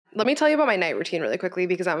Let me tell you about my night routine really quickly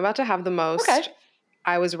because I'm about to have the most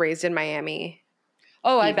I was raised in Miami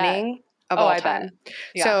evening of all time.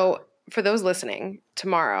 Yeah. So for those listening,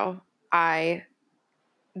 tomorrow I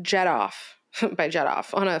jet off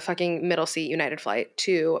on a fucking middle seat United flight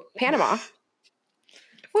to Panama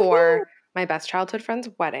for my best childhood friend's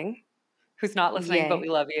wedding. Who's not listening, but we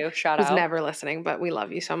love you. Shout out. Who's never listening, but we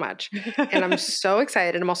love you so much. And I'm so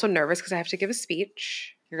excited. I'm also nervous because I have to give a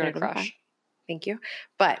speech. You're going to crush. Thank you.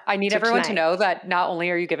 But I need everyone to know that not only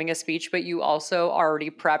are you giving a speech, but you also already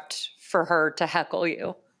prepped for her to heckle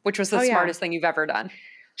you, which was the smartest thing you've ever done.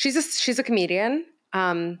 She's a comedian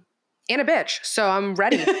and a bitch, so I'm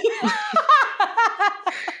ready.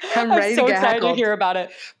 I'm ready so to get excited heckled. to hear about it.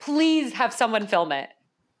 Please have someone film it.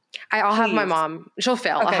 I'll have my mom. She'll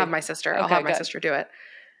fail. Okay. I'll have my sister. I'll have my sister do it.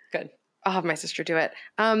 Good. I'll have my sister do it.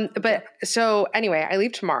 But so anyway, I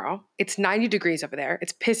leave tomorrow. It's 90 degrees over there.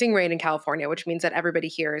 It's pissing rain in California, which means that everybody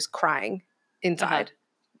here is crying inside.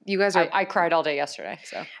 You guys are. I cried all day yesterday.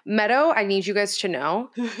 So Meadow, I need you guys to know,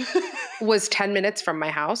 was 10 minutes from my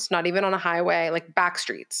house, not even on a highway, like back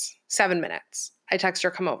streets. 7 minutes. I text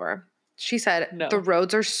her, come over. She said, the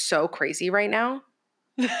roads are so crazy right now.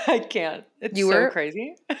 I can't. It's so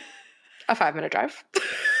crazy. A 5-minute drive.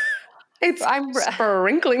 I'm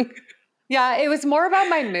sprinkling. Yeah, it was more about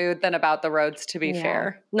my mood than about the roads, to be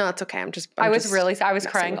fair. No, it's okay. I was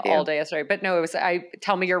crying all day yesterday. But no,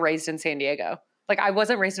 tell me you're raised in San Diego. Like, I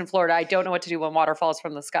wasn't raised in Florida. I don't know what to do when water falls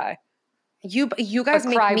from the sky. You guys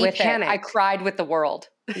make me panic. I cried with the world.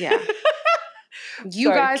 Yeah. You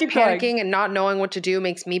guys panicking and not knowing what to do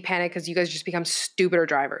makes me panic because you guys just become stupider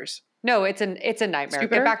drivers. No, it's a nightmare. Stupider?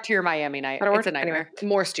 Get back to your Miami night. It's a nightmare. Anyway,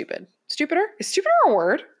 more stupid. Stupider? Is stupider a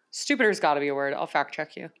word? Stupider's got to be a word. I'll fact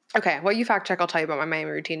check you. Okay, well, you fact check. I'll tell you about my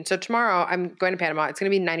Miami routine. So tomorrow I'm going to Panama. It's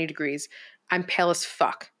going to be 90 degrees. I'm pale as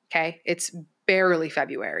fuck, okay? It's barely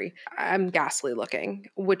February. I'm ghastly looking,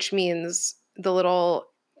 which means the little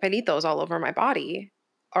pelitos all over my body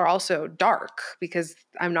are also dark because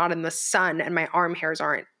I'm not in the sun and my arm hairs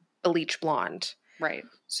aren't bleach blonde. Right.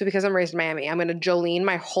 So because I'm raised in Miami, I'm going to Jolene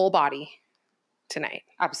my whole body tonight.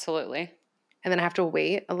 Absolutely. And then I have to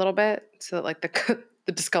wait a little bit so that like the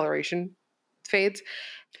discoloration fades.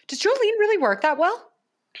 Does Jolene really work that well?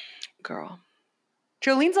 Girl.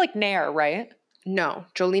 Jolene's like Nair, right? No,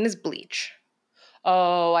 Jolene is bleach.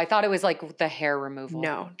 Oh, I thought it was like the hair removal.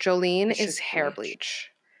 No, Jolene is hair bleach.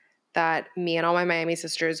 That me and all my Miami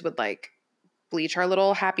sisters would like bleach our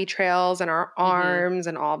little happy trails and our arms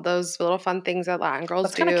and all those little fun things that Latin girls do.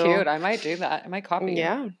 That's kind of cute. I might do that. I might copy you.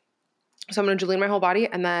 Yeah. So I'm going to Jolene my whole body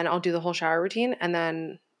and then I'll do the whole shower routine and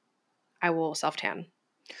then I will self-tan.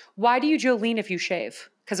 Why do you Jolene if you shave?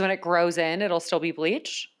 Because when it grows in, it'll still be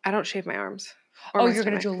bleached? I don't shave my arms. Oh, you're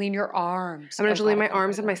going to Jolene your arms. I'm going to Jolene my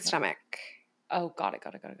arms and my stomach. Oh, got it.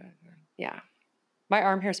 Yeah. My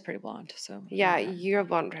arm hair is pretty blonde, so. Yeah, you have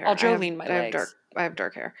blonde hair. I'll Jolene my legs. I have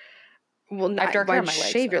dark hair. Well, I have dark hair on my legs.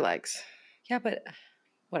 Shave Shave your legs. Yeah, but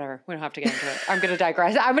whatever. We don't have to get into it. I'm going to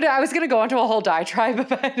digress. I was going to go into a whole diatribe,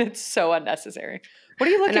 but it's so unnecessary. What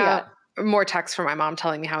are you looking at? More texts from my mom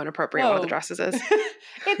telling me how inappropriate one of the dresses is.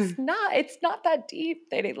 It's not that deep.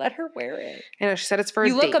 They didn't let her wear it. I know. She said it's for a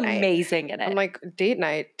date night. You look amazing in it. I'm like, date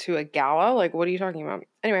night to a gala? Like, what are you talking about?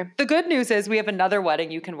 Anyway. The good news is we have another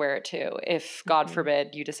wedding you can wear it to if, God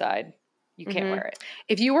forbid, you decide you can't wear it.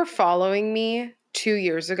 If you were following me 2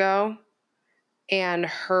 years ago and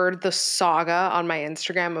heard the saga on my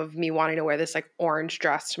Instagram of me wanting to wear this like orange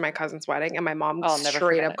dress to my cousin's wedding and my mom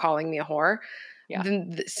straight up calling me a whore,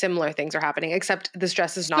 then similar things are happening, except this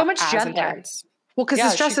dress is not so much as intense. Well, because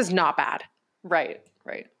this dress is not bad. Right.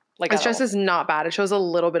 Like this dress is not bad. It shows a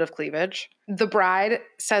little bit of cleavage. The bride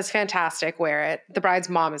says fantastic, wear it. The bride's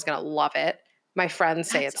mom is going to love it. My friends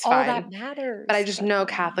say it's fine. All that matters. But I just know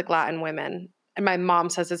Catholic Latin women. And my mom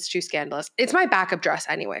says it's too scandalous. It's my backup dress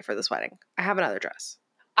anyway for this wedding. I have another dress.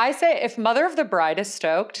 I say if mother of the bride is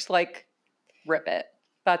stoked, like, rip it.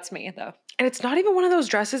 That's me, though. And it's not even one of those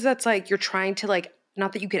dresses that's like you're trying to like,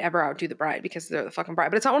 not that you could ever outdo the bride because they're the fucking bride,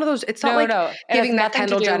 but it's not one of those, it's not giving that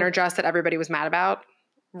Kendall Jenner dress that everybody was mad about.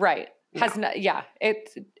 Right. No.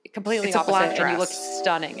 It's completely opposite. Black dress. And you look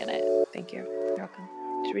stunning in it. Thank you. You're welcome.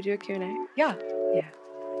 Should we do a Q&A? Yeah.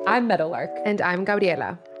 I'm Meadowlark. And I'm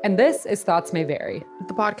Gabriela. And this is Thoughts May Vary,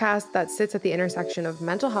 the podcast that sits at the intersection of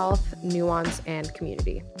mental health, nuance, and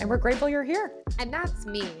community. And we're grateful you're here. And that's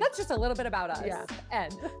me. That's just a little bit about us. Yeah.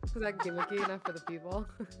 And is that gimmicky enough for the people?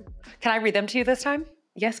 Can I read them to you this time?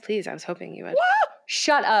 Yes, please. I was hoping you would. Woo!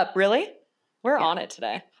 Shut up. Really? We're on it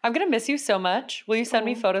today. I'm going to miss you so much. Will you send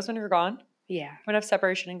me photos when you're gone? Yeah. I would have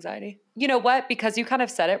separation anxiety. You know what? Because you kind of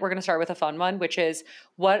said it, we're going to start with a fun one, which is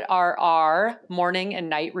what are our morning and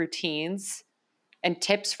night routines and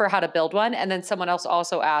tips for how to build one? And then someone else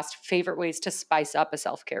also asked favorite ways to spice up a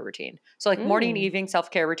self-care routine. So like morning and Mm. evening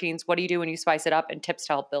self-care routines, what do you do when you spice it up, and tips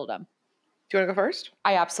to help build them? Do you want to go first?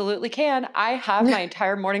 I absolutely can. I have my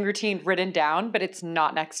entire morning routine written down, but it's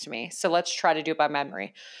not next to me. So let's try to do it by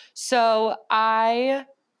memory. So I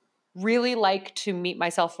really like to meet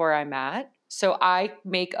myself where I'm at. So I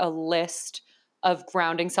make a list of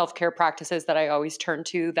grounding self care practices that I always turn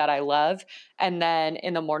to that I love. And then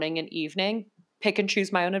in the morning and evening, pick and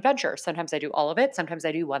choose my own adventure. Sometimes I do all of it. Sometimes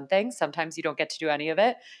I do one thing. Sometimes you don't get to do any of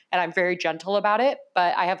it. And I'm very gentle about it.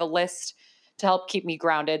 But I have a list to help keep me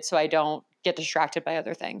grounded so I don't get distracted by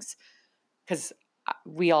other things. Because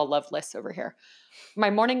we all love lists over here. My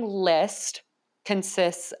morning list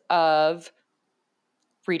consists of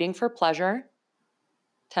reading for pleasure,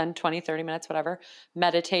 10, 20, 30 minutes, whatever,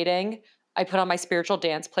 meditating. I put on my spiritual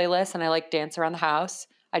dance playlist and I like dance around the house.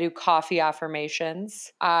 I do coffee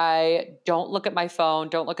affirmations. I don't look at my phone,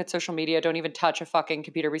 don't look at social media, don't even touch a fucking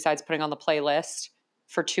computer besides putting on the playlist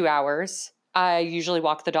for 2 hours. I usually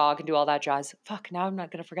walk the dog and do all that jazz. Fuck, now I'm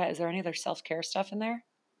not going to forget. Is there any other self care stuff in there?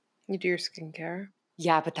 You do your skincare.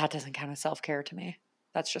 Yeah, but that doesn't count as self care to me.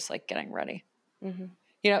 That's just like getting ready. Mm-hmm.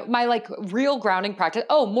 You know, my like real grounding practice.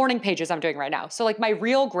 Oh, morning pages I'm doing right now. So like my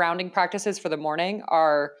real grounding practices for the morning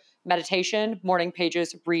are meditation, morning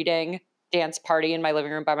pages, reading, dance party in my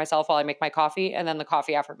living room by myself while I make my coffee, and then the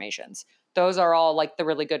coffee affirmations. Those are all like the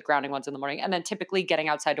really good grounding ones in the morning. And then typically getting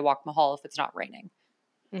outside to walk in the hall if it's not raining.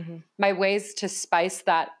 Mm-hmm. My ways to spice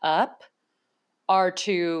that up are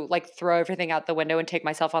to like throw everything out the window and take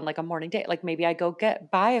myself on like a morning date. Like maybe I go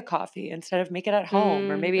buy a coffee instead of make it at home.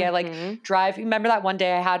 Or maybe I like Mm-hmm. drive. Remember that one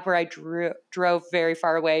day I had where I drove very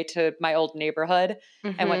far away to my old neighborhood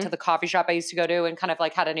and went to Mm-hmm. the coffee shop I used to go to and kind of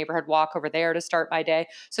like had a neighborhood walk over there to start my day.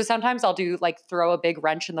 So sometimes I'll do like throw a big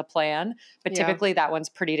wrench in the plan, but Yeah. typically that one's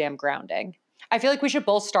pretty damn grounding. I feel like we should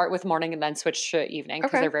both start with morning and then switch to evening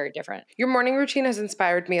because Okay. they're very different. Your morning routine has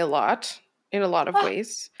inspired me a lot in a lot of Ah,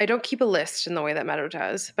 ways. I don't keep a list in the way that Meadow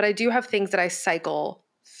does, but I do have things that I cycle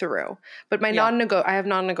through. But my yeah, I have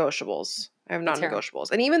non-negotiables. I have let's hear 'em.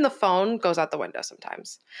 non-negotiables. And even the phone goes out the window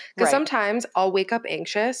sometimes. Because Right. sometimes I'll wake up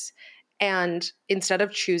anxious and instead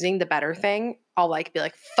of choosing the better thing, I'll like be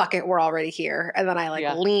like, fuck it, we're already here. And then I like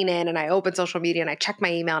Yeah. lean in and I open social media and I check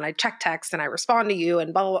my email and I check text and I respond to you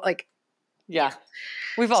and blah, blah, blah. Like, yeah. Yeah.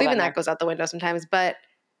 We've all So been even that there. goes out the window sometimes. But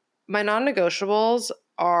my non negotiables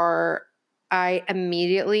are I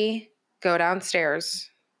immediately go downstairs.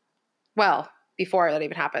 Well, before that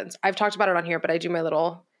even happens, I've talked about it on here, but I do my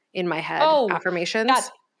little in my head Oh, that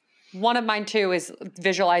affirmations. one of mine too is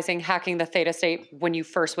visualizing hacking the theta state when you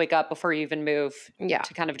first wake up before you even move Yeah.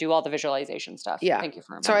 to kind of do all the visualization stuff. Yeah. Thank you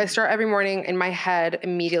for So I reminding me. start every morning in my head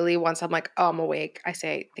immediately once I'm like, oh, I'm awake. I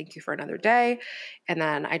say, thank you for another day. And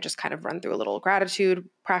then I just kind of run through a little gratitude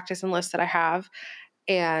practice and list that I have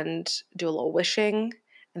and do a little wishing.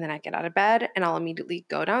 And then I get out of bed and I'll immediately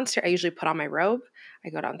go downstairs. I usually put on my robe. I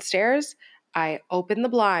go downstairs. I open the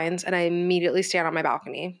blinds and I immediately stand on my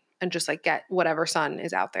balcony and just like get whatever sun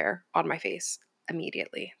is out there on my face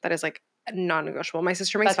immediately. That is like non negotiable. My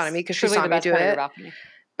sister makes fun of me That's because she truly saw the me best do part of your it. balcony.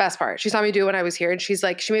 Best part. She saw me do it when I was here and she's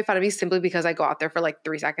like, she made fun of me simply because I go out there for like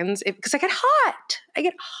 3 seconds because I get hot. I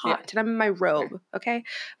get Yeah. hot and I'm in my Fair. robe. Okay.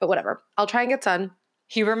 But whatever. I'll try and get sun.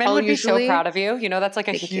 Huberman I'll would be so usually, proud of you. You know, that's like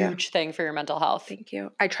a thank you. huge thing for your mental health. Thank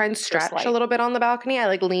you. I try and First stretch a light. little bit on the balcony. I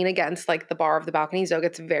like lean against like the bar of the balcony. Zoe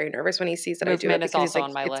gets very nervous when he sees that I do it Movement is because he's also like,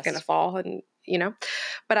 on my it's gonna list. fall and you know.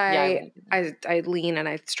 But Yeah, I wouldn't do that. I lean and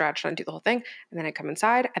I stretch and I do the whole thing. And then I come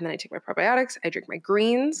inside and then I take my probiotics, I drink my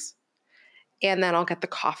greens, and then I'll get the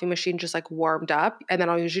coffee machine just like warmed up. And then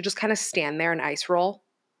I'll usually just kind of stand there and ice roll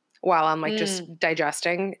while I'm like just Mm,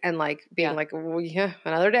 digesting and like being yeah. like, well, yeah,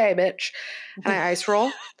 another day, bitch. And I ice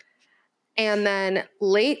roll. And then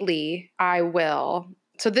lately, I will.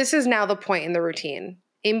 So this is now the point in the routine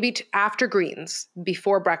after greens,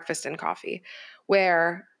 before breakfast and coffee,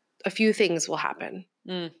 where a few things will happen.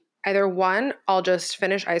 Mm. Either one, I'll just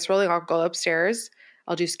finish ice rolling. I'll go upstairs.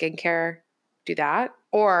 I'll do skincare, do that,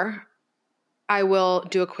 or I will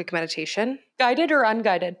do a quick meditation. Guided or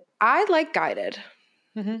unguided? I like guided.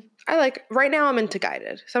 Mm-hmm. Right now I'm into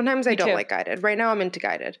guided. Sometimes I Me don't too. like guided. Right now I'm into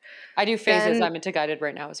guided. I do phases. Then I'm into guided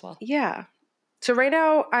right now as well. yeah. So right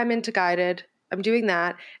now I'm into guided. I'm doing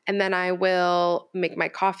that. And then I will make my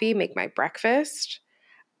coffee, make my breakfast.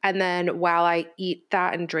 And then while I eat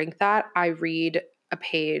that and drink that, I read a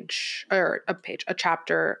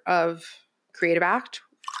chapter of Creative Act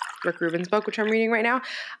Rick Rubin's book, which I'm reading right now.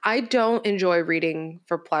 I don't enjoy reading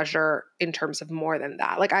for pleasure in terms of more than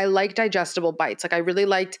that. Like I like digestible bites. Like I really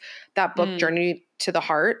liked that book, Mm. Journey to the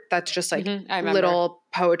Heart. That's just like I remember. little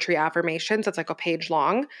poetry affirmations. That's like a page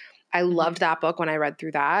long. I loved that book when I read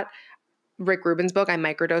through that. Rick Rubin's book, I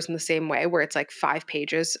microdose in the same way where it's like 5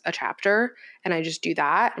 pages a chapter and I just do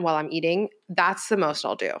that while I'm eating. That's the most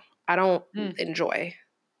I'll do. I don't enjoy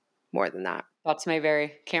more than that. That's my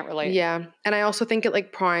very can't relate. Yeah. And I also think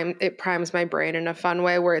it primes my brain in a fun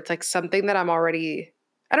way where it's like something that I'm already,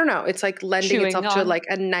 I don't know, it's like lending Chewing itself to on. like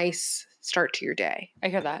a nice start to your day. I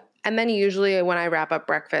hear that. And then usually when I wrap up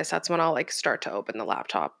breakfast, that's when I'll like start to open the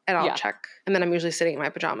laptop and I'll check. And then I'm usually sitting in my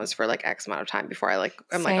pajamas for like X amount of time before I'm like,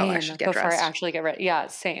 oh, I should get before dressed. I actually get ready. Yeah,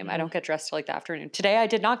 same. I don't get dressed till like the afternoon. Today I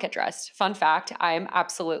did not get dressed. Fun fact, I am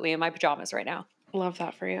absolutely in my pajamas right now. Love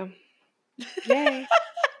that for you. Yay.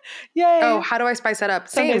 Yay. Oh, how do I spice that up?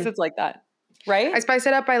 Some days Same. it's like that, right? I spice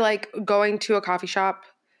it up by like going to a coffee shop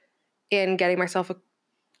and getting myself a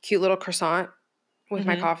cute little croissant with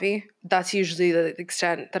my coffee. That's usually the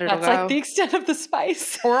extent that it'll go. That's like the extent of the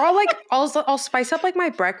spice. Or I'll spice up like my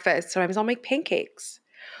breakfast. Sometimes I'll make pancakes.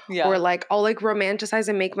 Yeah. Or like I'll like romanticize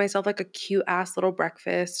and make myself like a cute ass little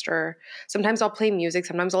breakfast. Or sometimes I'll play music.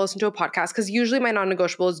 Sometimes I'll listen to a podcast because usually my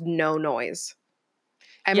non-negotiable is no noise.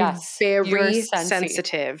 I'm very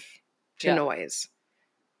sensitive to noise.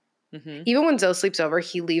 Even when Zoe sleeps over,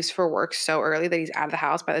 he leaves for work so early that he's out of the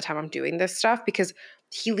house by the time I'm doing this stuff because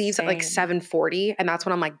he leaves at like 7:40 and that's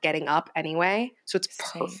when I'm like getting up anyway. So it's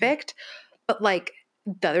perfect. But like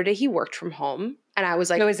the other day he worked from home and I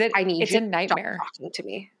was like, I need you to stop talking to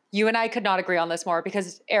me. You and I could not agree on this more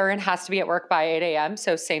because Aaron has to be at work by 8 a.m.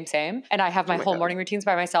 So same. And I have my whole morning routines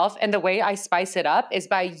by myself. And the way I spice it up is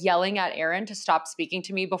by yelling at Aaron to stop speaking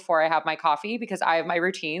to me before I have my coffee because I have my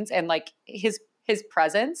routines and like his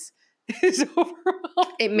presence is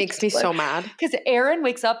overwhelming. It makes me so mad. Because Aaron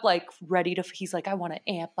wakes up like ready to, he's like, I want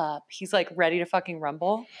to amp up. He's like ready to fucking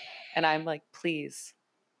rumble. And I'm like, please.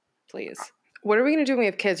 What are we going to do when we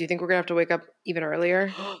have kids? You think we're going to have to wake up even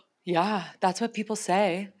earlier? Yeah, that's what people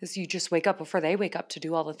say, is you just wake up before they wake up to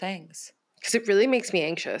do all the things. Because it really makes me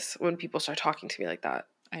anxious when people start talking to me like that.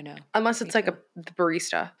 I know. Unless it's like the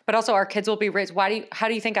barista. But also our kids will be raised. How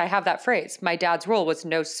do you think I have that phrase? My dad's rule was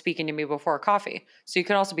no speaking to me before coffee. So you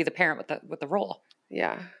can also be the parent with the rule.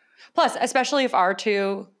 Yeah. Plus, especially if our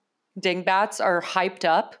two dingbats are hyped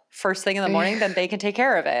up first thing in the morning, then they can take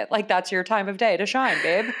care of it. Like that's your time of day to shine,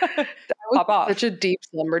 babe. Pop off. Such a deep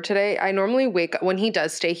slumber today. I normally wake up when he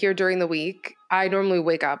does stay here during the week. I normally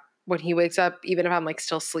wake up when he wakes up, even if I'm like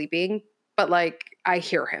still sleeping, but like I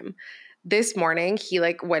hear him. This morning, he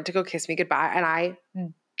like went to go kiss me goodbye and I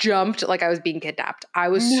jumped like I was being kidnapped. I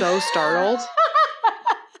was so startled.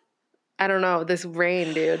 I don't know. This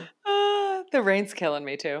rain, dude. The rain's killing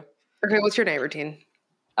me too. Okay, what's your night routine?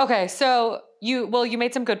 Okay, so you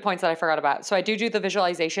made some good points that I forgot about. So I do the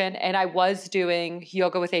visualization and I was doing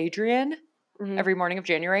yoga with Adriene every morning of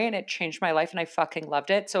January and it changed my life and I fucking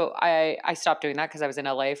loved it. So I stopped doing that because I was in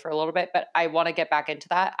LA for a little bit, but I want to get back into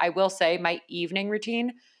that. I will say my evening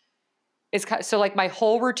routine is so like my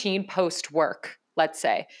whole routine post work, let's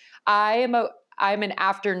say. I'm an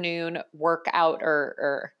afternoon workout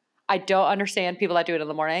or I don't understand people that do it in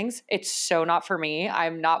the mornings. It's so not for me.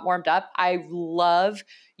 I'm not warmed up. I love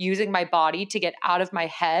using my body to get out of my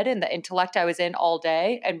head and the intellect I was in all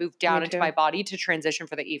day and move down into my body to transition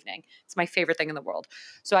for the evening. It's my favorite thing in the world.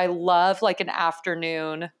 So I love like an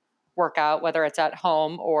afternoon workout, whether it's at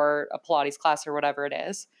home or a Pilates class or whatever it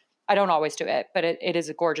is. I don't always do it, but it is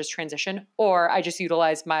a gorgeous transition. Or I just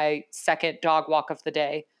utilize my second dog walk of the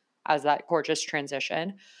day as that gorgeous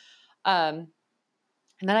transition.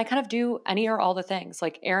 And then I kind of do any or all the things.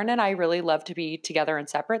 Like Aaron and I really love to be together and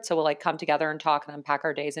separate. So we'll like come together and talk and unpack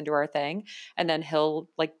our days and do our thing. And then he'll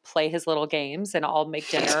like play his little games and I'll make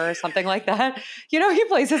dinner or something like that. You know, he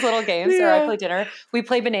plays his little games or I play dinner. We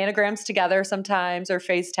play bananagrams together sometimes or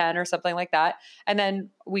phase 10 or something like that. And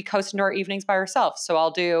then we coast into our evenings by ourselves. So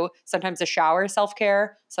I'll do sometimes a shower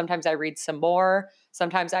self-care. Sometimes I read some more.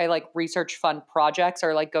 Sometimes I like research fun projects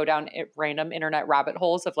or like go down random internet rabbit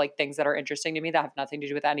holes of like things that are interesting to me that have nothing to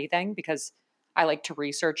do with anything because I like to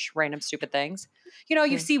research random stupid things. You know,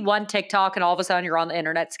 you see one TikTok and all of a sudden you're on the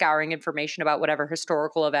internet scouring information about whatever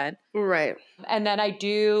historical event. Right. And then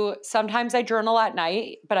sometimes I journal at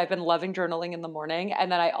night, but I've been loving journaling in the morning. And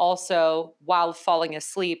then I also, while falling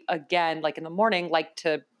asleep, again, like in the morning, like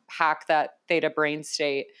to hack that theta brain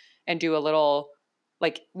state and do a little,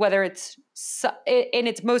 like whether it's in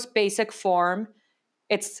its most basic form,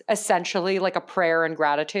 it's essentially like a prayer and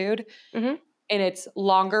gratitude. In its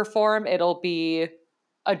longer form, it'll be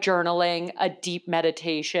a journaling, a deep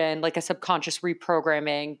meditation, like a subconscious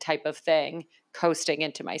reprogramming type of thing, coasting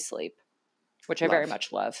into my sleep, which I very Love.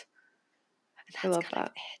 much love. And I that's love kind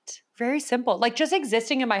of that. it. Very simple. Like just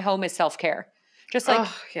existing in my home is self-care. Just like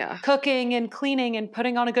Oh, yeah. cooking and cleaning and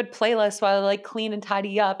putting on a good playlist while I like clean and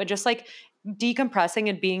tidy up and just like decompressing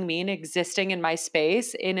and being me and existing in my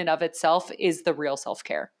space in and of itself is the real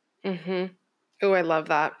self-care. Mm-hmm. Oh, I love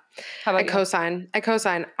that. How I about you? co-sign. I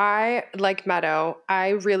co-sign. I like Meadow. I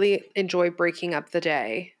really enjoy breaking up the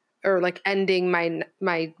day or like ending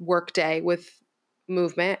my work day with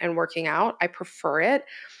movement and working out. I prefer it,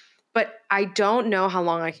 but I don't know how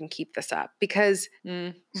long I can keep this up because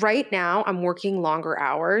Mm, right now I'm working longer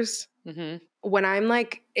hours. hmm When I'm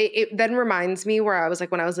like, it then reminds me where I was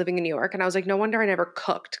like when I was living in New York and I was like, no wonder I never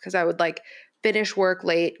cooked because I would like finish work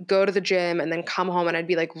late, go to the gym, and then come home and I'd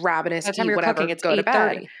be like ravenous, By the time eat you're cooking, whatever, it's go to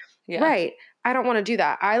bed. 8:30. Yeah, Right. I don't want to do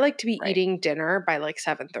that. I like to be right. eating dinner by like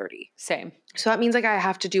 7:30. Same. So that means like I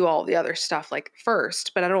have to do all the other stuff like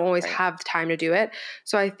first, but I don't always Right. have the time to do it.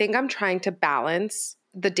 So I think I'm trying to balance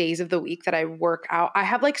the days of the week that I work out. I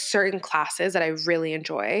have like certain classes that I really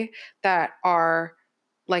enjoy that are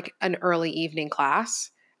like an early evening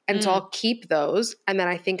class. And so Mm, I'll keep those. And then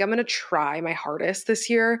I think I'm going to try my hardest this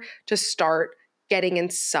year to start getting in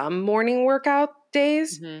some morning workout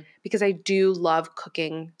days hmm because I do love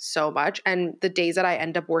cooking so much. And the days that I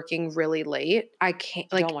end up working really late, I can't,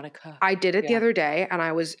 You don't like, want to cook. I did it the Yeah. other day and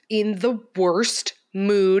I was in the worst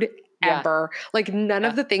mood Yeah. ever. Like, none Yeah.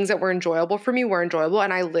 of the things that were enjoyable for me were enjoyable.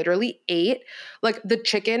 And I literally ate, like, the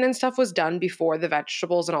chicken and stuff was done before the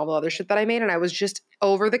vegetables and all the other shit that I made. And I was just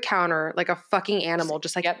over the counter like a fucking animal,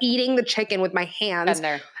 just like Yep. eating the chicken with my hands. Been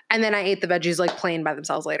there. And then I ate the veggies like plain by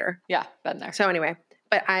themselves later. Yeah. Been there. So anyway,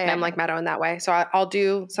 but I am like Memory. Meadow in that way. So I'll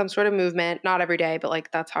do some sort of movement, not every day, but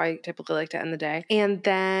like that's how I typically like to end the day. And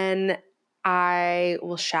then I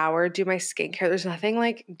will shower, do my skincare. There's nothing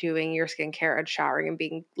like doing your skincare and showering and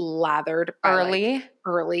being lathered by like Early.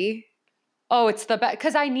 early. Oh, it's the best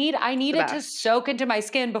because I need The it to best. soak into my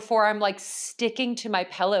skin before I'm like sticking to my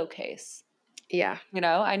pillowcase. Yeah. You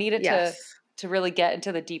know, I need it to Yes. really get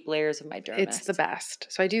into the deep layers of my It's the dermis. best.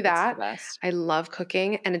 So I do It's the that. best. I love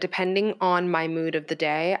cooking. And depending on my mood of the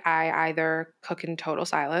day, I either cook in total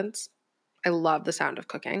silence. I love the sound of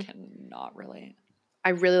cooking. Cannot relate. I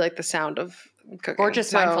really like the sound of cooking. Gorgeous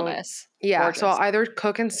So, mindfulness. yeah. So Gorgeous. I'll either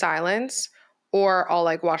cook in silence or I'll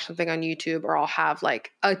like watch something on YouTube or I'll have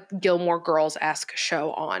like a Gilmore Girls esque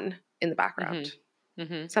show on in the background.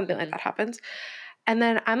 Mm-hmm. Mm-hmm. Something like Mm-hmm. that happens. And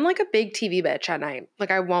then I'm like a big TV bitch at night.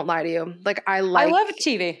 Like, I won't lie to you. Like, I I like, love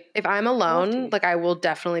TV. if I'm I love alone, TV. like, I will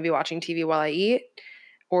definitely be watching TV while I eat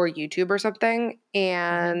or YouTube or something.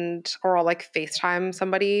 Mm-hmm. Or I'll like FaceTime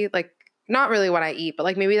somebody, like, not really when I eat, but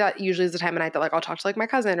like maybe that usually is the time of night that like I'll talk to like my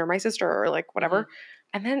cousin or my sister or like Mm-hmm. whatever.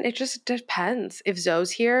 And then it just depends. If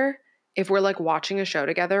Zoe's here, if we're like watching a show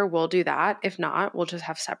together, we'll do that. If not, we'll just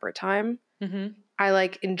have separate time. Mm-hmm. I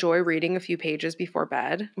like enjoy reading a few pages before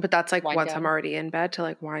bed, but that's like Wind once I'm down. already in bed to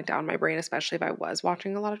like wind down my brain, especially if I was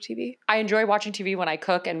watching a lot of TV. I enjoy watching TV when I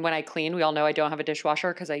cook and when I clean. We all know I don't have a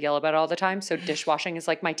dishwasher because I yell about it all the time. So dishwashing is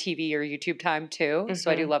like my TV or YouTube time too.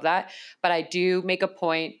 So I do Hmm. love that. But I do make a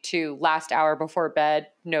point to last hour before bed,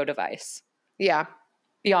 no device. Yeah.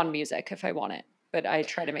 Beyond music if I want it. But I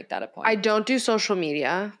try to make that a I point. don't do social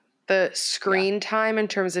media. The Yeah. screen time in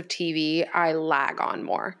terms of TV, I lag on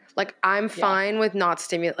more. Like, I'm Yeah. fine with not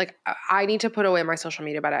stimulate. Like, I need to put away my social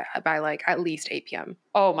media by like at least 8 p.m.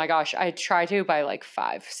 Oh my gosh. I try to by like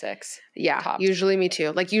 5, 6 Yeah, tops. usually me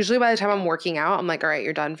too. Like, usually by the time I'm working out, I'm like, all right,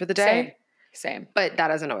 you're done for the Same. day. Same. But that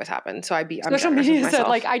doesn't always happen. So I'm Social generous with media said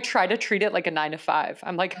like myself. I try to treat it like a 9 to 5.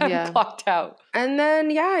 I'm like, I'm Yeah. clocked out. And then,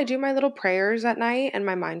 yeah, I do my little prayers at night and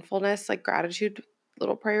my mindfulness, like gratitude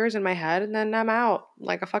little prayers in my head. And then I'm out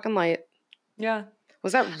like a fucking light. Yeah.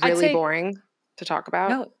 Was that I'd really say boring to talk about?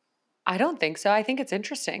 no, I don't think so. I think it's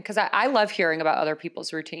interesting because I love hearing about other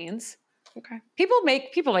people's routines. Okay. People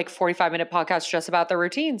make 45-minute podcasts just about their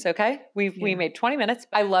routines, okay? We Yeah. made 20 minutes.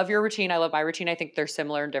 I love your routine. I love my routine. I think they're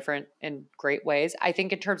similar and different in great ways. I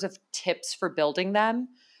think in terms of tips for building them,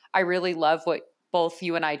 I really love what both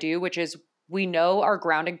you and I do, which is we know our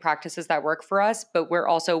grounding practices that work for us, but we're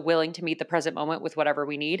also willing to meet the present moment with whatever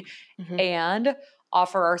we need Hmm. and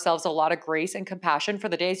offer ourselves a lot of grace and compassion for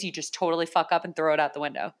the days you just totally fuck up and throw it out the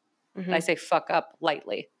window. And I Hmm. say fuck up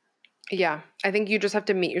lightly. Yeah. I think you just have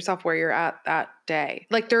to meet yourself where you're at that day.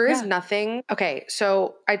 Like, there is Yeah. nothing. Okay.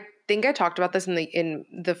 So I think I talked about this in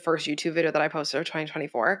the first YouTube video that I posted of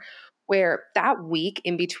 2024, where that week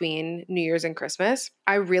in between New Year's and Christmas,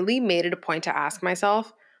 I really made it a point to ask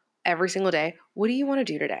myself, every single day, what do you want to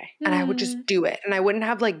do today? And I would just Mm. do it. And I wouldn't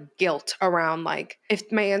have like guilt around like, if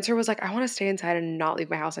my answer was like, I want to stay inside and not leave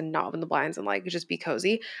my house and not open the blinds and like just be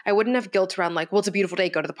cozy, I wouldn't have guilt around like, well, it's a beautiful day,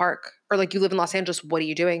 go to the park. Or like, you live in Los Angeles, what are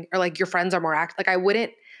you doing? Or like, your friends are more active. Like, I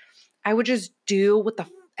would just do what the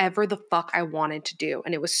ever the fuck I wanted to do.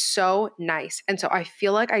 And it was so nice. And so I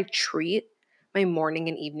feel like I treat my morning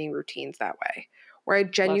and evening routines that way, where I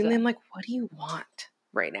Love genuinely that. am like, what do you want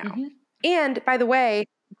right now? Mhm. And by the way,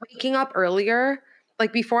 waking up earlier,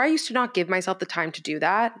 like before I used to not give myself the time to do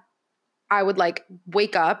that. I would like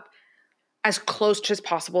wake up as close to as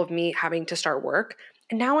possible of me having to start work.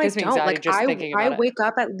 And now I Gives me don't. anxiety Like just thinking I about it. wake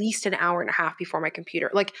up at least an hour and a half before my computer.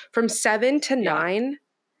 Like from 7 to Yeah. 9,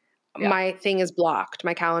 Yeah. my thing is blocked.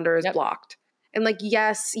 My calendar is Yep. blocked. And like,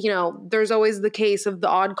 yes, there's always the case of the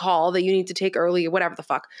odd call that you need to take early, whatever the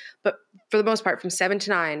fuck. But for the most part, from 7 to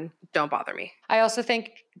 9, don't bother me. I also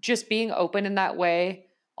think just being open in that way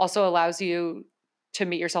also allows you to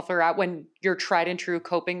meet yourself where you're at when your tried and true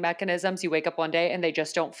coping mechanisms, you wake up one day and they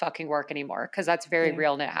just don't fucking work anymore. Cause that's very Yeah.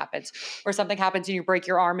 real and it happens. Or something happens and you break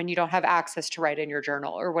your arm and you don't have access to write in your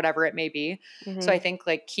journal or whatever it may be. So I Mhm. think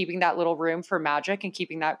like keeping that little room for magic and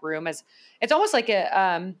keeping that room as it's almost like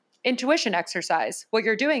a intuition exercise. What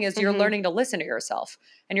you're doing is you're Mhm. learning to listen to yourself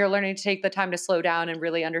and you're learning to take the time to slow down and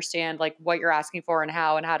really understand like what you're asking for and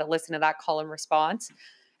how to listen to that call and response.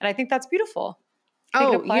 And I think that's beautiful. I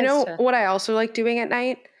think it Oh, you applies know to what I also like doing at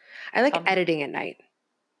night? I tell like me. editing at night.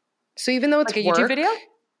 So even though Like it's a YouTube work, video?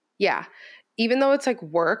 yeah, even though it's like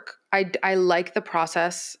work, I like the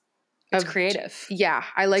process It's of creative. yeah,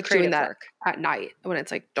 I It's like doing creative that work. at night when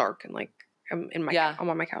it's like dark and like Yeah, I'm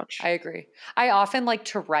on my couch. I agree. I often like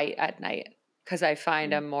to write at night because I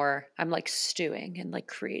find Mm. I'm like stewing and like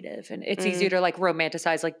creative and it's easier Mm. to like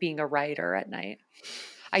romanticize like being a writer at night.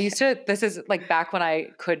 I used to, this is like back when I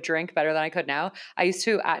could drink better than I could now. I used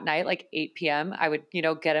to at night, like 8 p.m., I would,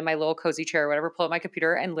 get in my little cozy chair or whatever, pull up my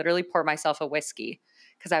computer and literally pour myself a whiskey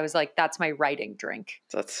because I was like, that's my writing drink.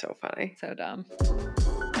 That's so funny. So dumb.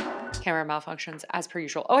 Camera malfunctions as per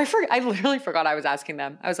usual. Oh, I literally forgot I was asking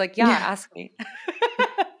them. I was like, yeah, Yeah. ask me.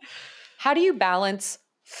 How do you balance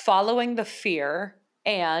following the fear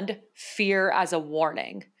and fear as a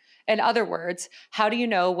warning? In other words, how do you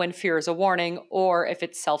know when fear is a warning or if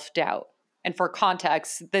it's self doubt? And for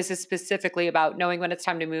context, this is specifically about knowing when it's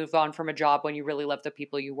time to move on from a job when you really love the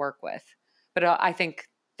people you work with. But I think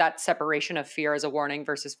that separation of fear as a warning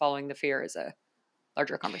versus following the fear is a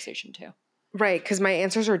larger conversation too. Right, because my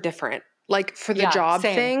answers are different. Like for the Yeah, job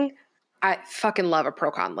same. thing, I fucking love a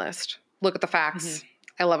pro con list. Look at the Hmm. facts.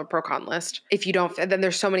 I love a pro con list. If you don't, then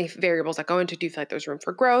there's so many variables that go into. Do you feel like there's room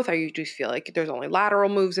for growth? Or you do you feel like there's only lateral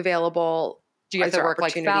moves available? Do you get Is the there work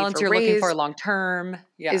life opportunity balance for you're looking for raise? long term?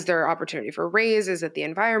 Yeah. Is there opportunity for raise? Is it the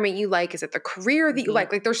environment you like? Is it the career that you Hmm.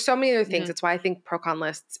 like? Like there's so many other things. Hmm. That's why I think pro con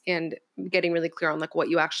lists and getting really clear on like what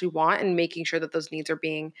you actually want and making sure that those needs are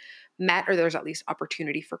being met or there's at least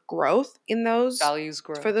opportunity for growth in those Values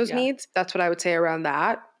for growth. those Yeah. needs. That's what I would say around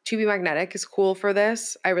that. To Be Magnetic is cool for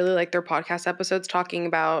this. I really like their podcast episodes talking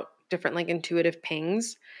about different like intuitive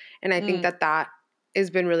pings. And I think Mm. that has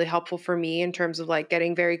been really helpful for me in terms of like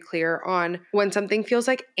getting very clear on when something feels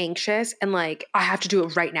like anxious and like I have to do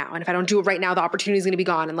it right now. And if I don't do it right now, the opportunity is going to be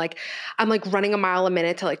gone. And like I'm like running a mile a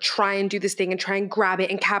minute to like try and do this thing and try and grab it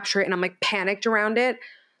and capture it. And I'm like panicked around it.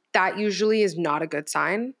 That usually is not a good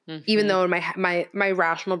sign. Even Hmm. though my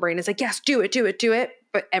rational brain is like, yes, do it, do it, do it.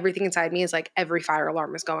 But everything inside me is like every fire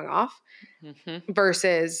alarm is going off Hmm.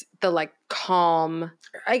 versus the like calm.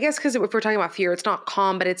 I guess because if we're talking about fear, it's not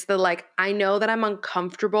calm, but it's the like, I know that I'm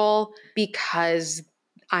uncomfortable because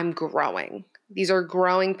I'm growing. These are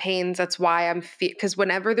growing pains. That's why because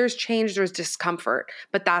whenever there's change, there's discomfort.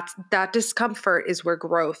 But that discomfort is where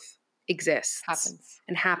growth exists Happens.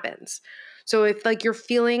 and happens. So if like you're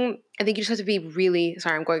feeling, I think you just have to be really,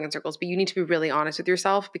 sorry, I'm going in circles, but you need to be really honest with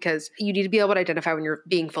yourself because you need to be able to identify when you're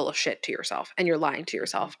being full of shit to yourself and you're lying to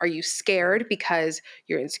yourself. Are you scared because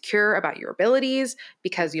you're insecure about your abilities,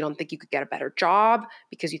 because you don't think you could get a better job,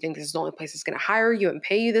 because you think this is the only place that's going to hire you and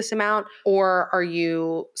pay you this amount? Or are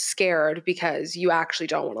you scared because you actually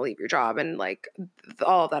don't want to leave your job and like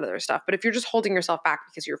all of that other stuff? But if you're just holding yourself back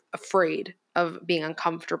because you're afraid of being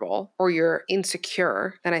uncomfortable or you're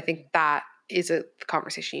insecure, then I think that is a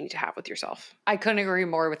conversation you need to have with yourself. I couldn't agree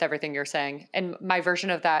more with everything you're saying. And my version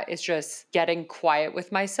of that is just getting quiet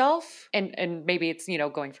with myself. And maybe it's,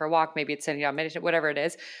 going for a walk, maybe it's sitting down, meditation, whatever it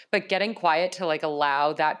is, but getting quiet to like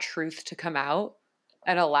allow that truth to come out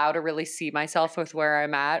and allow to really see myself with where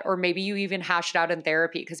I'm at. Or maybe you even hash it out in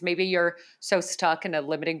therapy because maybe you're so stuck in a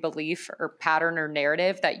limiting belief or pattern or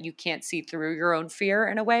narrative that you can't see through your own fear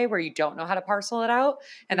in a way where you don't know how to parcel it out.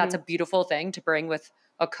 And that's a beautiful thing to bring with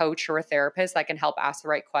a coach or a therapist that can help ask the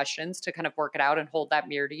right questions to kind of work it out and hold that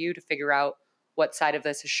mirror to you to figure out what side of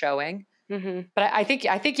this is showing. But I think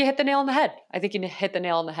you hit the nail on the head. I think you hit the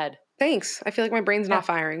nail on the head. Thanks. I feel like my brain's not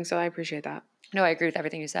firing, so I appreciate that. No, I agree with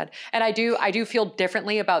everything you said. And I do feel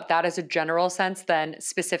differently about that as a general sense than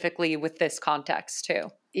specifically with this context too.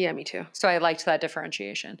 Yeah, me too. So I liked that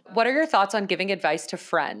differentiation. What are your thoughts on giving advice to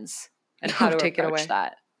friends and how to Take it away. approach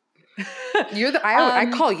that? I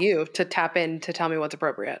call you to tap in to tell me what's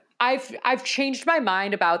appropriate. I've changed my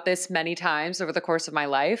mind about this many times over the course of my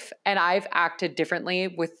life, and I've acted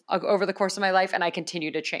differently over the course of my life, and I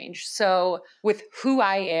continue to change. So with who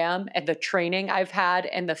I am and the training I've had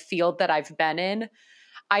and the field that I've been in,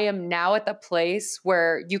 I am now at the place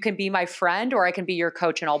where you can be my friend or I can be your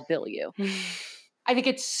coach and I'll bill you. I think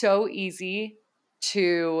it's so easy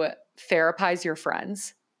to therapize your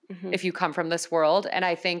friends if you come from this world. And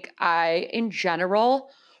I think in general,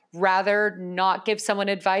 rather not give someone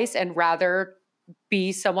advice and rather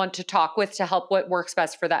be someone to talk with to help what works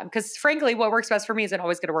best for them. Because frankly, what works best for me isn't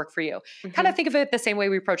always going to work for you. Kind of think of it the same way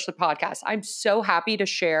we approach the podcast. I'm so happy to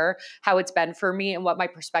share how it's been for me and what my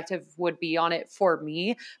perspective would be on it for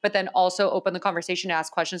me, but then also open the conversation to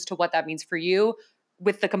ask questions to what that means for you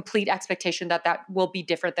with the complete expectation that that will be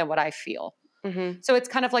different than what I feel. So it's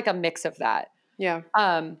kind of like a mix of that. Yeah.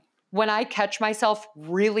 When I catch myself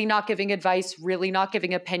really not giving advice, really not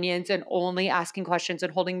giving opinions and only asking questions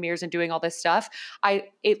and holding mirrors and doing all this stuff,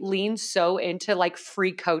 it leans so into like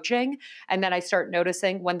free coaching. And then I start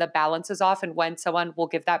noticing when the balance is off and when someone will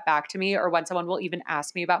give that back to me or when someone will even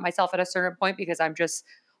ask me about myself at a certain point because I'm just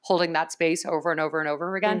holding that space over and over and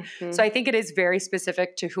over again. So I think it is very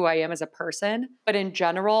specific to who I am as a person. But in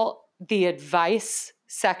general, the advice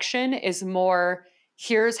section is more,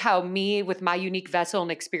 here's how me with my unique vessel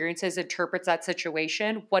and experiences interprets that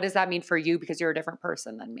situation. What does that mean for you? Because you're a different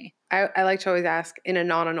person than me. I like to always ask in a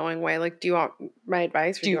non-annoying way, like, do you want my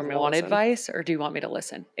advice? Or do you want me want to listen? advice or do you want me to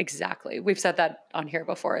listen? Exactly. We've said that on here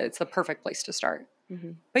before. It's the perfect place to start.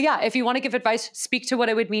 But yeah, if you want to give advice, speak to what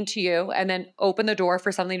it would mean to you and then open the door for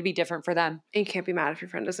something to be different for them. And you can't be mad if your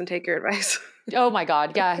friend doesn't take your advice. Oh my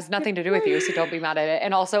God. Yeah, it has nothing to do with you. So don't be mad at it.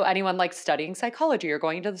 And also anyone like studying psychology or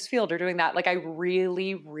going into this field or doing that, like I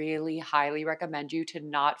really, really highly recommend you to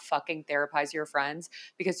not fucking therapize your friends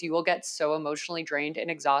because you will get so emotionally drained and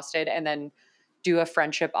exhausted and then do a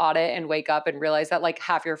friendship audit and wake up and realize that like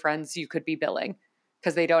half your friends you could be billing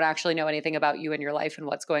because they don't actually know anything about you and your life and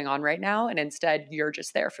what's going on right now. And instead you're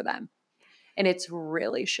just there for them. And it's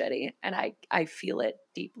really shitty. And I feel it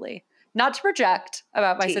deeply. Not to project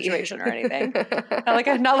about my situation or anything.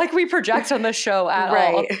 not like we project on this show at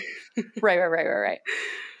all. Right.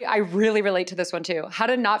 I really relate to this one too. How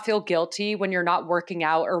to not feel guilty when you're not working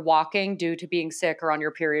out or walking due to being sick or on your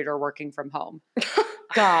period or working from home.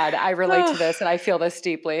 God, I relate to this and I feel this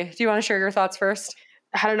deeply. Do you want to share your thoughts first?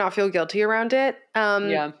 How to not feel guilty around it.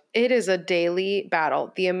 Yeah. It is a daily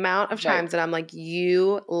battle. The amount of times that I'm like,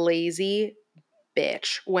 you lazy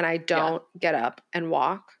bitch, when I don't get up and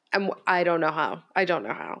walk. I don't know how.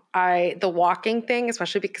 The walking thing,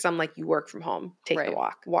 especially because I'm like, you work from home, take the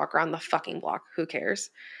walk around the fucking block. Who cares?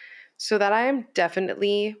 So that I am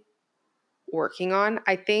definitely working on.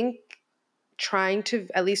 I think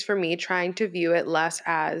at least for me, trying to view it less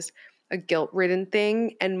as a guilt-ridden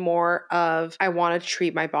thing and more of, I want to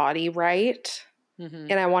treat my body right.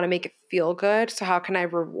 And I want to make it feel good. So how can I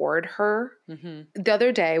reward her? The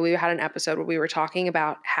other day we had an episode where we were talking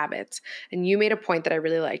about habits and you made a point that I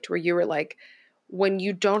really liked where you were like, when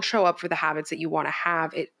you don't show up for the habits that you want to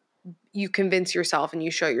have, you convince yourself and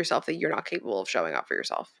you show yourself that you're not capable of showing up for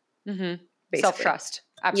yourself. Self-trust.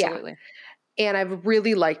 Absolutely. Yeah. And I've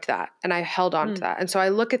really liked that. And I held on to that. And so I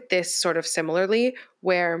look at this sort of similarly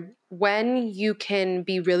where when you can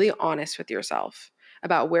be really honest with yourself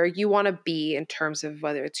about where you want to be in terms of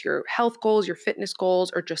whether it's your health goals, your fitness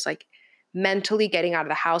goals, or just like mentally getting out of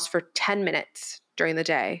the house for 10 minutes during the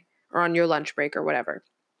day or on your lunch break or whatever.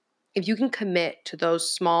 If you can commit to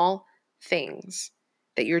those small things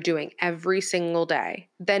that you're doing every single day,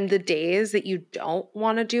 then the days that you don't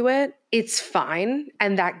want to do it, it's fine.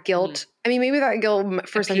 And that guilt, I mean, maybe that guilt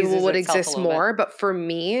for some people would exist more, but for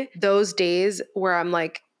me, those days where I'm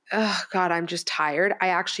like, oh God, I'm just tired. I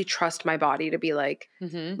actually trust my body to be like,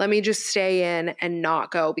 let me just stay in and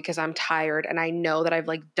not go because I'm tired. And I know that I've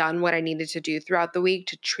like done what I needed to do throughout the week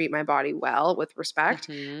to treat my body well with respect.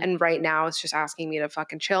 And right now it's just asking me to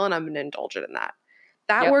fucking chill and I'm going to indulge it in that.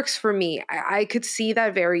 That Yep. works for me. I could see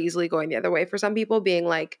that very easily going the other way for some people, being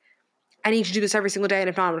like, I need to do this every single day, and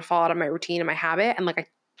if not, I'm gonna fall out of my routine and my habit, and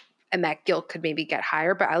and that guilt could maybe get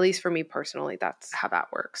higher. But at least for me personally, that's how that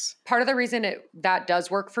works. Part of the reason that does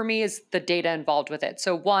work for me is the data involved with it.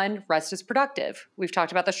 So one, rest is productive. We've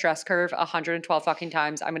talked about the stress curve 112 fucking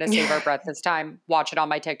times. I'm going to save our breath this time. Watch it on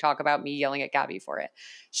my TikTok about me yelling at Gabby for it.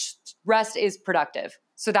 Rest is productive.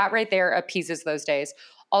 So that right there appeases those days.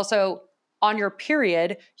 Also, on your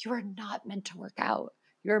period, you are not meant to work out.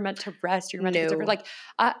 You're meant to rest. You're meant to conserve. No. Like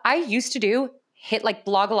I used to do hit like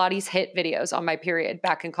Blogilates hit videos on my period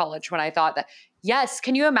back in college when I thought that, yes,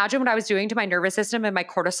 can you imagine what I was doing to my nervous system and my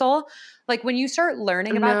cortisol? Like when you start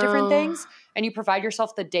learning about different No. things and you provide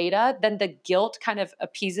yourself the data, then the guilt kind of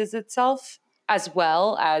appeases itself as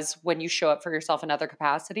well as when you show up for yourself in other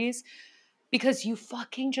capacities because you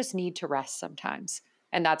fucking just need to rest sometimes.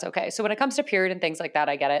 And that's okay. So when it comes to period and things like that,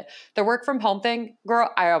 I get it. The work from home thing, girl,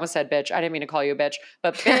 I almost said bitch. I didn't mean to call you a bitch,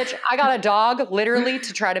 but bitch, I got a dog literally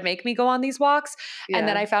to try to make me go on these walks. And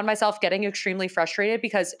then Yeah. I found myself getting extremely frustrated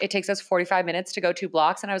because it takes us 45 minutes to go 2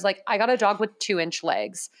 blocks. And I was like, I got a dog with 2-inch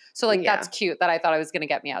legs. So like, Yeah. that's cute that I thought I was going to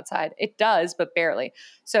get me outside. It does, but barely.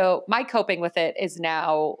 So my coping with it is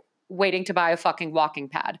now waiting to buy a fucking walking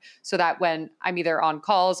pad so that when I'm either on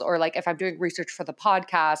calls or like if I'm doing research for the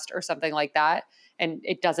podcast or something like that, and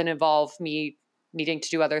it doesn't involve me needing to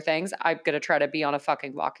do other things, I'm going to try to be on a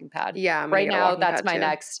fucking walking pad. Yeah. I'm gonna Right get a now, walking that's pad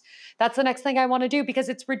my too. that's the next thing I want to do because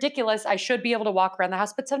it's ridiculous. I should be able to walk around the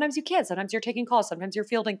house, but sometimes you can't. Sometimes you're taking calls. Sometimes you're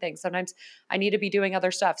fielding things. Sometimes I need to be doing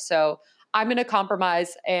other stuff. So I'm going to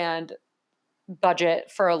compromise and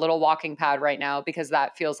budget for a little walking pad right now because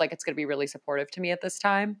that feels like it's going to be really supportive to me at this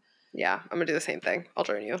time. Yeah. I'm gonna do the same thing. I'll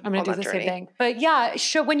join you I'm going on to do that the same journey. thing. But yeah,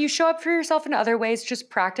 when you show up for yourself in other ways, just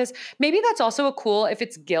practice. Maybe that's also a cool, if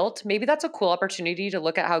it's guilt, maybe that's a cool opportunity to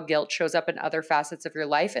look at how guilt shows up in other facets of your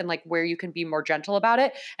life and like where you can be more gentle about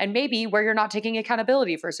it. And maybe where you're not taking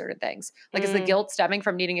accountability for certain things. Like, is the guilt stemming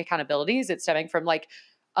from needing accountability? Is it stemming from like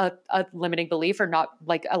a limiting belief or not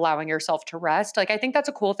like allowing yourself to rest? Like, I think that's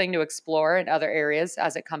a cool thing to explore in other areas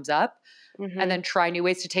as it comes up. And then try new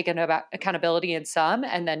ways to take accountability in some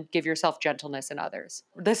and then give yourself gentleness in others.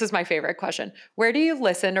 This is my favorite question. Where do you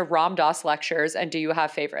listen to Ram Dass lectures and do you have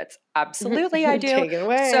favorites? Absolutely, I do. Take it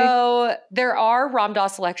away. So there are Ram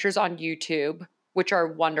Dass lectures on YouTube, which are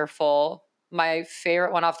wonderful. My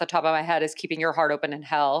favorite one off the top of my head is Keeping Your Heart Open in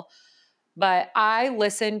Hell. But I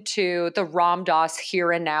listen to the Ram Dass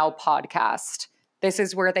Here and Now podcast. This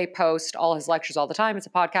is where they post all his lectures all the time. It's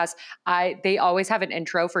a podcast. They always have an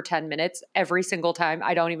intro for 10 minutes every single time.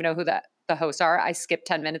 I don't even know who the hosts are. I skip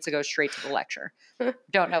 10 minutes to go straight to the lecture.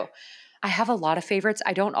 Don't know. I have a lot of favorites.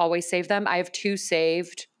 I don't always save them. I have 2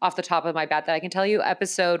 saved off the top of my bat that I can tell you.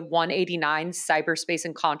 Episode 189, Cyberspace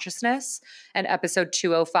and Consciousness, and episode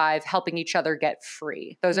 205, Helping Each Other Get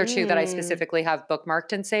Free. Those are 2 that I specifically have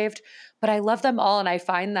bookmarked and saved. But I love them all. And I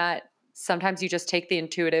find that sometimes you just take the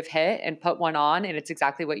intuitive hit and put one on, and it's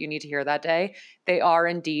exactly what you need to hear that day. They are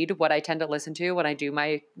indeed what I tend to listen to when I do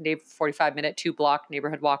my 45-minute 2-block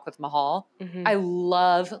neighborhood walk with Mahal. I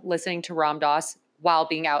love listening to Ram Dass while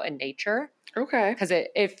being out in nature Okay. because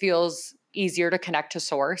it feels easier to connect to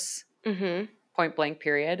source. Point blank,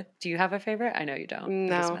 period. Do you have a favorite? I know you don't. I'm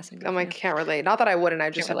just No, messing with I'm like, you. can't relate. Not that I wouldn't. I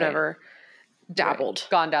just have relate. never dabbled.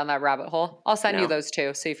 Gone down that rabbit hole. I'll send you No. those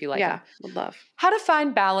too, see if you like Yeah, them. would love. How to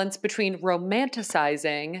find balance between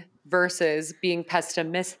romanticizing versus being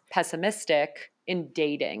pessimistic in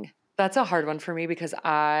dating. That's a hard one for me because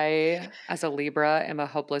I, as a Libra, am a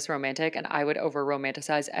hopeless romantic and I would over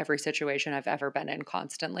romanticize every situation I've ever been in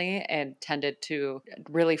constantly and tended to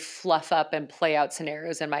really fluff up and play out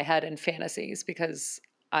scenarios in my head and fantasies because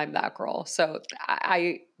I'm that girl. So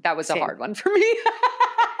that was a Same. hard one for me.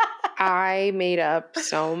 I made up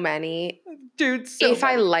so many. Dude, If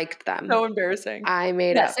I liked them, so embarrassing. I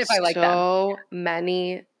made Yes, up if I like them. so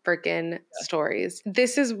many freaking stories.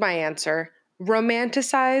 This is my answer.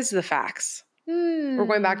 Romanticize the facts. We're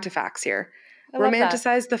going back to facts here. I love that.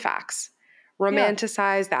 Romanticize the facts.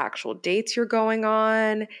 Romanticize the actual dates you're going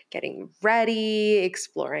on, getting ready,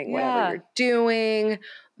 exploring whatever Yeah. you're doing,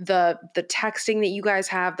 the texting that you guys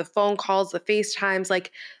have, the phone calls, the FaceTimes,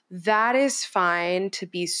 like that is fine to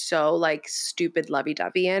be so like stupid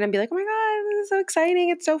lovey-dovey in and be like, oh my God, this is so exciting.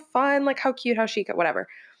 It's so fun. Like how cute, how chic, whatever.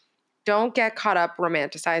 Don't get caught up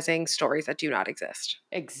romanticizing stories that do not exist.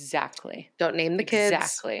 Exactly. Don't name the kids.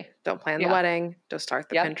 Exactly. Don't plan the Yeah. wedding. Don't start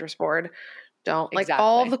the Yep. Pinterest board. Don't like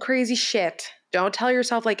all Exactly. the crazy shit. Don't tell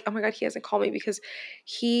yourself like, oh my God, he hasn't called me because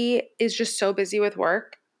he is just so busy with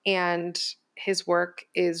work and his work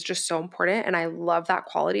is just so important. And I love that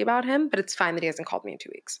quality about him, but it's fine that he hasn't called me in 2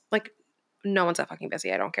 weeks. Like, no one's that fucking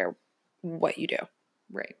busy. I don't care what you do.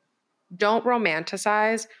 Right. Don't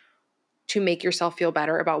romanticize to make yourself feel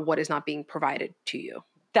better about what is not being provided to you.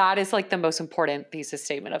 That is like the most important thesis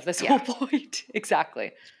statement of this Yeah. whole point.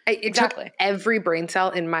 Exactly. It took every brain cell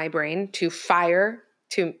in my brain to fire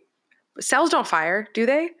to cells don't fire, do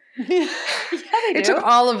they? Yeah, they It do. took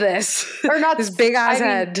all of this, Or not, this big ass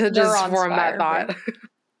head to just neurons form that fire, thought.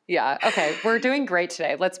 Yeah. Okay. We're doing great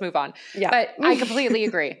today. Let's move on. Yeah. But I completely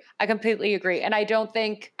agree. And I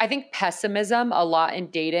think pessimism a lot in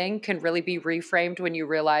dating can really be reframed when you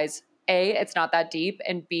realize A, it's not that deep,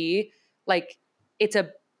 and B, like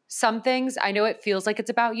some things, I know it feels like it's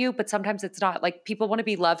about you, but sometimes it's not. Like people want to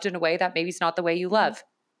be loved in a way that maybe is not the way you love.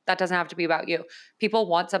 That doesn't have to be about you. People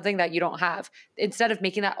want something that you don't have. Instead of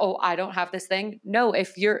making that, oh, I don't have this thing. No,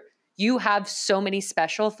 if you have so many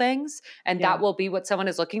special things and that will be what someone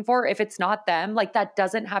is looking for. If it's not them, like that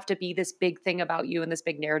doesn't have to be this big thing about you and this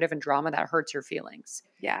big narrative and drama that hurts your feelings.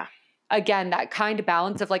 Yeah. Again, that kind of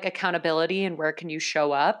balance of like accountability and where can you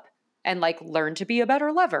show up and like learn to be a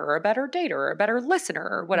better lover or a better dater or a better listener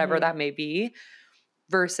or whatever that may be,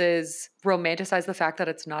 versus romanticize the fact that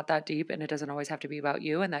it's not that deep and it doesn't always have to be about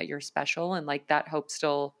you and that you're special and like that hope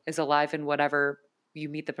still is alive in whatever you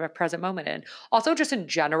meet the present moment in. Also, just in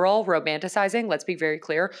general, romanticizing, let's be very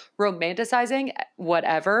clear, romanticizing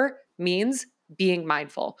whatever means being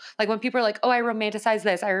mindful. Like when people are like, oh, I romanticize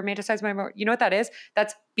this, I romanticize you know what that is?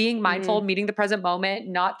 That's being mindful, meeting the present moment,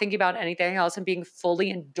 not thinking about anything else and being fully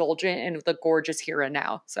indulgent in the gorgeous here and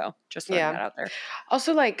now. So just throwing that out there.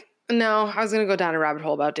 Also, like, no, I was going to go down a rabbit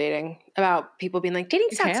hole about dating, about people being like, dating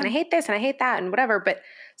sucks and I hate this and I hate that and whatever. But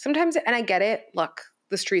sometimes, and I get it, look,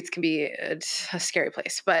 the streets can be a scary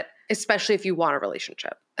place, but especially if you want a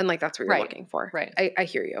relationship and like that's what you're looking for. Right. I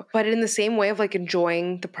hear you. But in the same way of like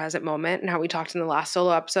enjoying the present moment and how we talked in the last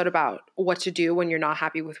solo episode about what to do when you're not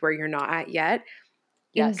happy with where you're not at yet,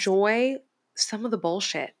 enjoy some of the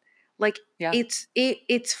bullshit. Like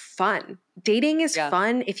it's fun. Dating is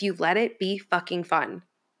fun if you let it be fucking fun.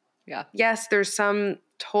 Yeah. Yes, there's some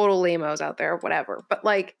total lamos out there, whatever. But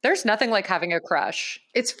like there's nothing like having a crush.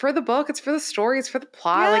 It's for the book, it's for the story, it's for the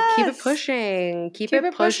plot. Like keep it pushing. Keep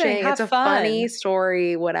it pushing. Have it's a fun. funny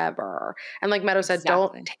story, whatever. And like Meadow said,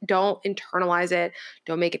 don't internalize it.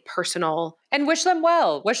 Don't make it personal. And wish them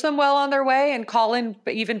well. Wish them well on their way and call in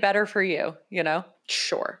even better for you, you know?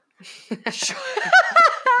 Sure.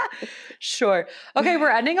 Sure. Okay,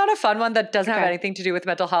 we're ending on a fun one that doesn't have anything to do with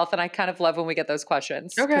mental health, and I kind of love when we get those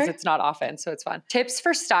questions because it's not often, so it's fun. Tips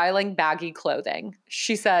for styling baggy clothing.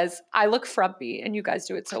 She says, I look frumpy, and you guys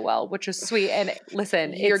do it so well, which is sweet. And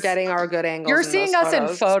listen, you're getting our good angles. You're seeing us in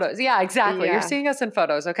photos. Yeah, exactly. Yeah. You're seeing us in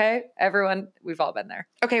photos, okay? Everyone, we've all been there.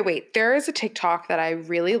 Okay, wait. There is a TikTok that I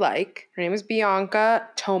really like. Her name is Bianca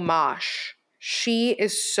Tomash. She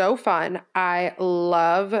is so fun. I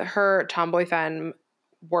love her Tomboy Femme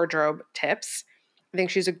wardrobe tips. I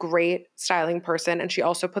think she's a great styling person, and she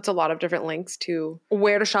also puts a lot of different links to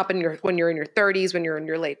where to shop when you're in your 30s, when you're in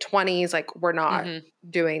your late 20s. Like we're not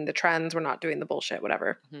doing the trends, we're not doing the bullshit,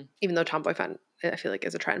 whatever. Even though Tomboy Femme, I feel like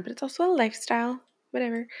is a trend, but it's also a lifestyle,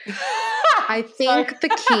 whatever. I think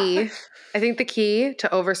the key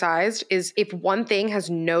to oversized is if one thing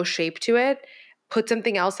has no shape to it, put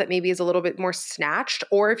something else that maybe is a little bit more snatched.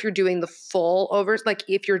 Or if you're doing the full like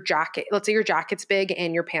if your jacket, let's say your jacket's big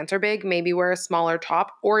and your pants are big, maybe wear a smaller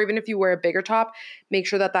top. Or even if you wear a bigger top, make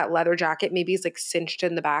sure that leather jacket maybe is like cinched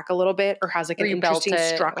in the back a little bit or has like an interesting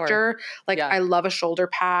structure. I love a shoulder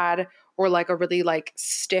pad or like a really like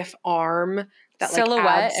stiff arm that silhouette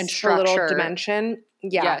like adds and structure. A little dimension.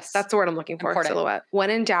 Yeah, yes. That's the word I'm looking for. Important. Silhouette. When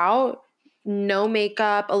in doubt, no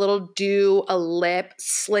makeup, a little dew, a lip,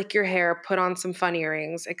 slick your hair, put on some fun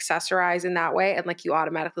earrings, accessorize in that way, and like you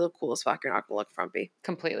automatically look cool as fuck. You're not gonna look frumpy.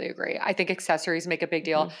 Completely agree. I think accessories make a big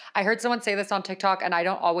deal. I heard someone say this on TikTok and I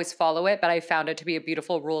don't always follow it, but I found it to be a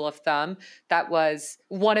beautiful rule of thumb. That was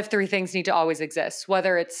one of three things need to always exist,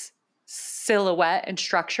 whether it's silhouette and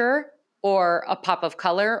structure, or a pop of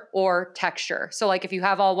color or texture. So like if you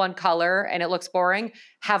have all one color and it looks boring,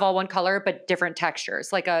 have all one color but different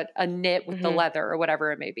textures, like a knit with the leather or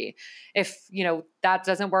whatever it may be. If, that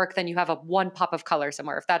doesn't work, then you have a one pop of color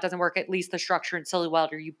somewhere. If that doesn't work, at least the structure and silhouette,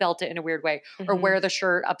 or you belt it in a weird way, or wear the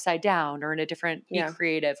shirt upside down or in a different, be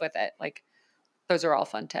creative with it. Like those are all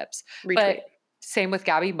fun tips. Retweet. But same with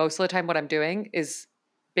Gabby, most of the time what I'm doing is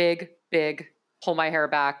big, pull my hair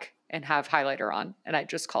back and have highlighter on, and I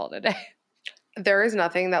just call it a day. There is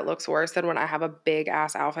nothing that looks worse than when I have a big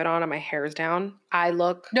ass outfit on and my hair's down. I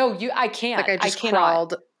look I can't. Like I just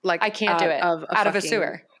crawled like I can't do it out of a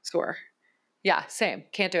sewer. Sewer. Yeah, same.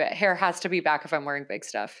 Can't do it. Hair has to be back if I'm wearing big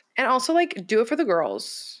stuff. And also like do it for the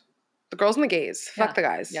girls. The girls and the gays. Fuck Yeah. the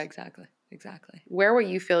guys. Yeah, exactly. Exactly. Wear what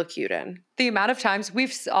you feel cute in. The amount of times,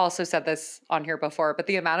 we've also said this on here before, but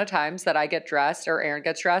the amount of times that I get dressed or Aaron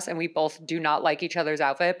gets dressed and we both do not like each other's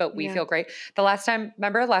outfit, but we Yeah. feel great.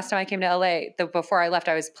 Remember last time I came to LA, before I left,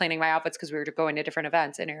 I was planning my outfits because we were going to different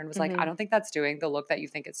events. And Aaron was like, I don't think that's doing the look that you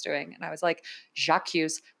think it's doing. And I was like, Jacques,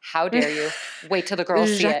 how dare you? Wait till the girls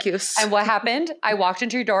see it. Jacques. And what happened? I walked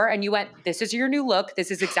into your door and you went, this is your new look. This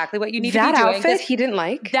is exactly what you need That to be doing. outfit he didn't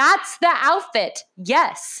like? That's the outfit.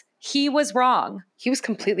 Yes. He was wrong. He was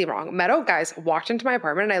completely wrong. Meadow, guys, walked into my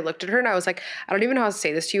apartment and I looked at her and I was like, I don't even know how to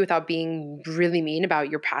say this to you without being really mean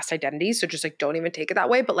about your past identity. So just like, don't even take it that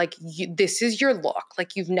way. But like, this is your look.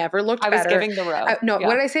 Like, you've never looked better. I was giving the row.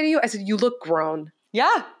 What did I say to you? I said, you look grown.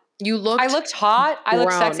 Yeah. You looked I looked hot. I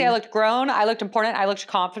looked sexy. I grown. looked grown. I looked important. I looked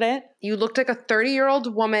confident. You looked like a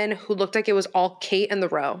 30-year-old woman who looked like it was all Kate and the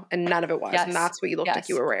Row, and none of it was. Yes. And that's what you looked like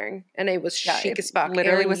you were wearing. And it was chic as fuck.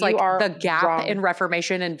 Literally Aaron, was you like are the Gap wrong. in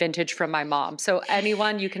Reformation and vintage from my mom. So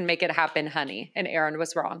anyone, you can make it happen, honey. And Aaron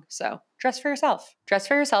was wrong. So dress for yourself. Dress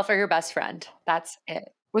for yourself or your best friend. That's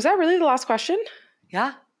it. Was that really the last question?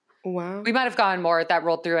 Yeah. Wow. We might have gone more that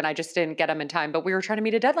rolled through and I just didn't get them in time, but we were trying to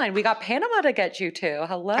meet a deadline. We got Panama to get you to.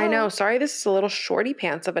 Hello. I know. Sorry, this is a little shorty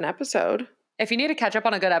pants of an episode. If you need to catch up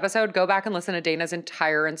on a good episode, go back and listen to Dana's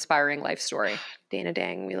entire inspiring life story. Dana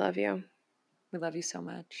Dang, we love you. We love you so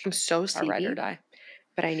much. I'm so Our sleepy, ride or die.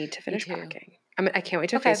 but I need to finish too. packing. I can't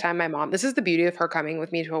wait to Okay. FaceTime my mom. This is the beauty of her coming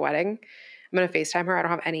with me to a wedding. I'm going to FaceTime her. I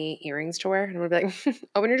don't have any earrings to wear. And I'm going to be like,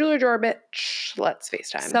 open your jewelry drawer, bitch. Let's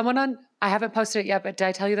FaceTime. I haven't posted it yet, but did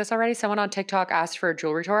I tell you this already? Someone on TikTok asked for a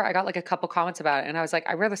jewelry tour. I got like a couple comments about it and I was like,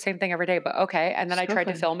 I wear the same thing every day, but okay. And then I So tried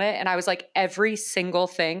to fun. film it and I was like, every single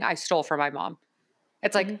thing I stole from my mom.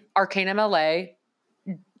 It's like Arcanum LA,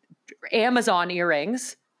 Amazon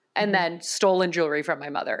earrings, and then stolen jewelry from my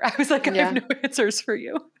mother. I was like, I have no answers for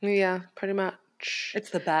you. Yeah, pretty much. It's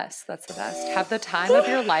the best. That's the best. Have the time of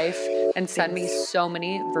your life and send me so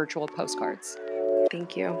many virtual postcards.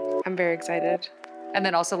 Thank you. I'm very excited. And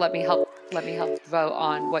then also let me help vote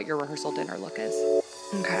on what your rehearsal dinner look is.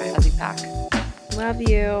 Okay. As you pack. Love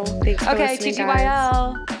you. Thanks for Okay, listening, guys.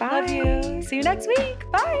 TTYL. Bye. Love you. See you next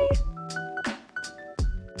week. Bye.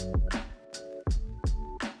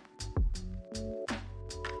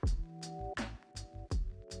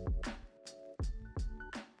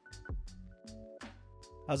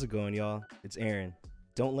 How's it going, y'all? It's Aaron.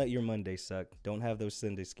 Don't let your Monday suck. Don't have those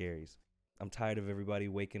Sunday scaries. I'm tired of everybody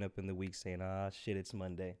waking up in the week saying, shit, it's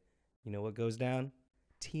Monday. You know what goes down?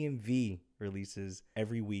 TMV releases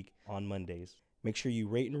every week on Mondays. Make sure you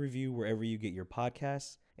rate and review wherever you get your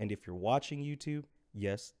podcasts. And if you're watching YouTube,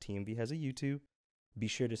 yes, TMV has a YouTube. Be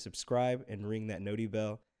sure to subscribe and ring that noti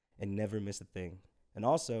bell and never miss a thing. And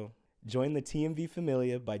also, join the TMV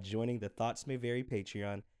Familia by joining the Thoughts May Vary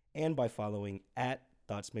Patreon and by following at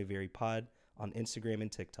Thoughts May Vary Pod on Instagram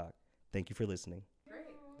and TikTok. Thank you for listening. Great.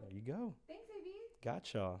 There you go. Thanks, AB.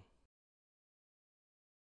 Got y'all.